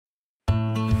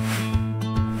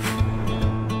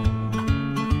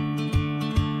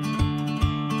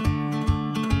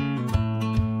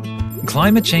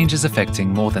Climate change is affecting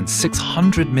more than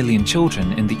 600 million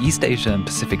children in the East Asia and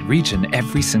Pacific region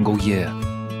every single year.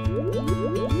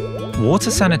 Water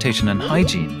sanitation and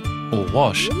hygiene, or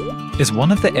WASH, is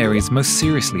one of the areas most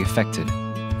seriously affected.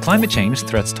 Climate change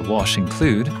threats to WASH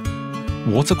include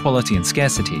water quality and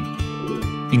scarcity,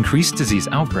 increased disease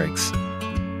outbreaks,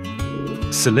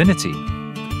 salinity,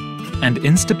 and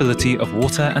instability of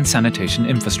water and sanitation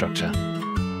infrastructure.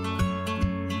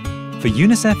 For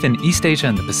UNICEF in East Asia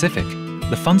and the Pacific,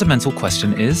 the fundamental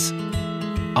question is,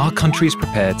 are countries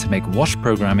prepared to make WASH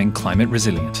programming climate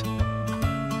resilient?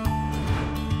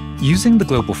 Using the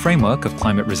global framework of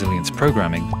climate resilience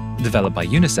programming, developed by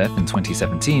UNICEF in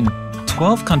 2017,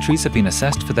 12 countries have been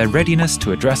assessed for their readiness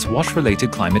to address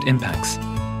WASH-related climate impacts.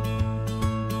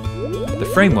 The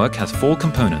framework has 4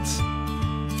 components: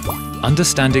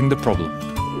 understanding the problem,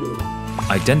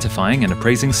 identifying and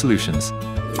appraising solutions,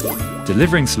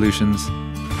 delivering solutions,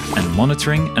 and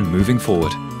monitoring and moving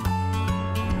forward.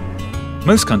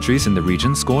 Most countries in the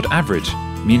region scored average,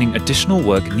 meaning additional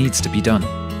work needs to be done.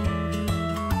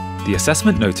 The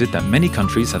assessment noted that many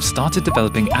countries have started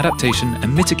developing adaptation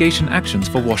and mitigation actions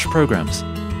for WASH programs.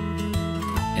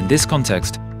 In this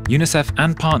context, UNICEF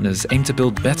and partners aim to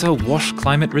build better WASH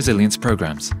climate resilience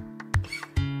programs.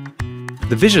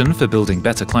 The vision for building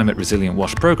better climate-resilient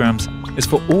WASH programs is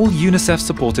for all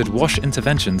UNICEF-supported WASH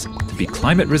interventions to be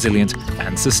climate-resilient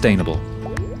and sustainable,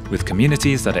 with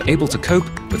communities that are able to cope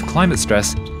with climate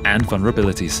stress and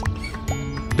vulnerabilities.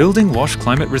 Building WASH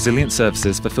climate-resilient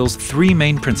services fulfills 3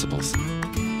 main principles: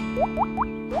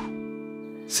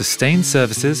 sustained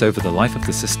services over the life of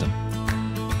the system,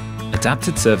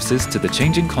 adapted services to the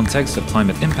changing context of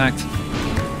climate impact,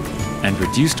 and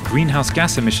reduced greenhouse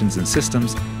gas emissions in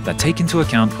systems that take into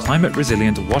account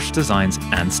climate-resilient WASH designs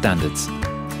and standards.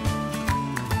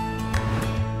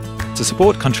 To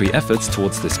support country efforts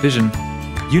towards this vision,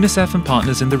 UNICEF and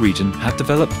partners in the region have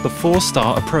developed the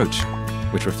 4-star approach,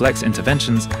 which reflects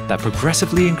interventions that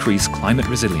progressively increase climate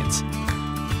resilience.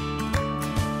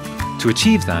 To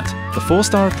achieve that, the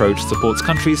 4-star approach supports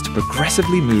countries to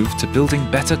progressively move to building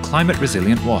better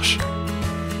climate-resilient WASH.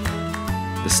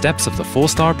 The steps of the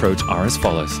 4-star approach are as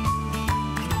follows.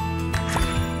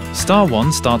 Star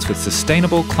 1 starts with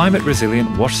sustainable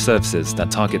climate-resilient WASH services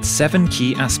that target 7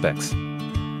 key aspects: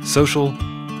 social,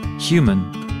 human,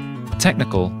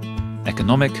 technical,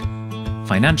 economic,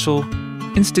 financial,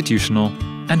 institutional,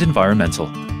 and environmental.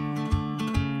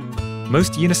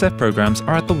 Most UNICEF programs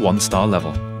are at the 1-star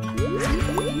level.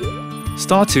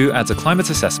 Star 2 adds a climate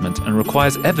assessment and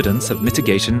requires evidence of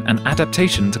mitigation and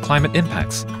adaptation to climate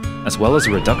impacts, as well as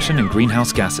a reduction in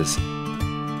greenhouse gases.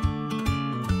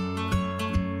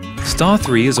 Star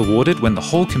 3 is awarded when the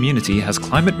whole community has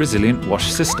climate-resilient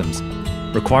WASH systems,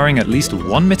 requiring at least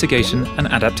 1 mitigation and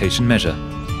adaptation measure.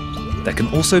 There can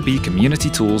also be community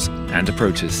tools and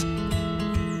approaches.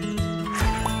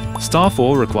 Star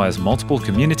 4 requires multiple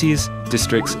communities,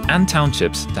 districts, and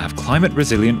townships to have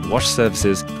climate-resilient WASH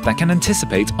services that can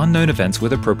anticipate unknown events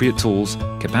with appropriate tools,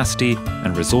 capacity,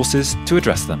 and resources to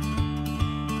address them.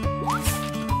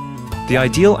 The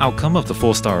ideal outcome of the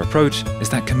 4-star approach is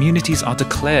that communities are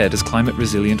declared as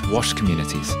climate-resilient WASH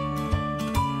communities.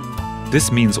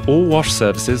 This means all WASH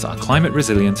services are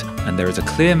climate-resilient and there is a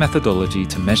clear methodology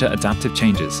to measure adaptive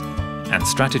changes, and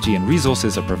strategy and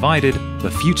resources are provided for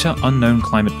future unknown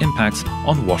climate impacts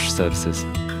on WASH services.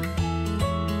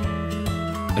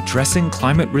 Addressing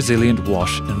climate-resilient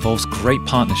WASH involves great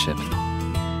partnership.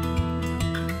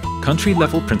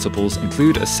 Country-level principles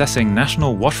include assessing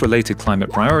national WASH-related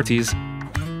climate priorities,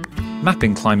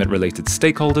 mapping climate-related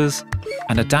stakeholders,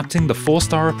 and adapting the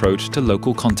 4-star approach to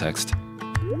local context.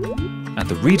 At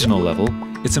the regional level,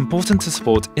 it's important to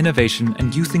support innovation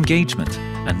and youth engagement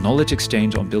and knowledge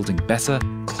exchange on building better,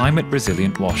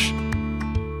 climate-resilient WASH.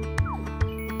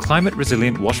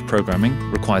 Climate-resilient WASH programming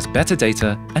requires better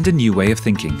data and a new way of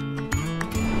thinking.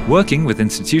 Working with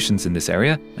institutions in this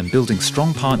area and building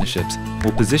strong partnerships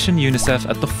will position UNICEF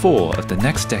at the fore of the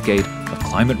next decade of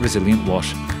climate-resilient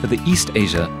WASH for the East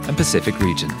Asia and Pacific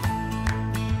region.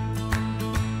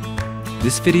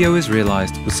 This video is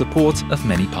realized with support of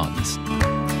many partners.